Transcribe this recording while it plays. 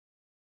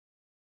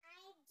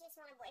just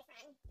want a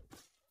boyfriend.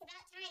 It's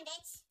about time,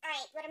 bitch.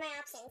 Alright, what are my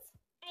options?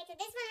 Alright, so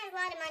this one has a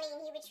lot of money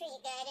and he would treat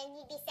you good and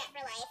you'd be set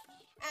for life.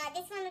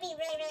 This one would be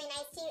really, really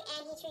nice to you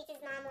and he treats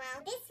his mom well.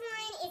 This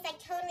one is like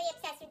totally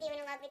obsessed with you and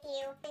in love with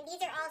you. And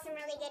these are all some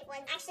really good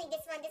ones. Actually,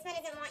 this one doesn't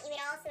want you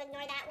at all, so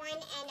ignore that one.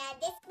 And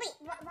wait,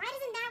 why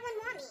doesn't that one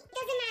want me? It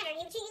doesn't matter,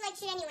 he would treat you like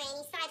shit anyway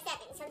and he's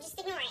 5'7", so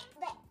just ignore it.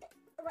 But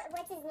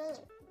what's his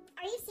name?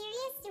 Are you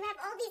serious? You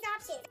have all these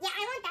options. Yeah,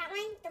 I want that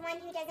one. The one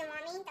who doesn't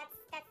want me.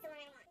 That's the one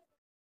I want.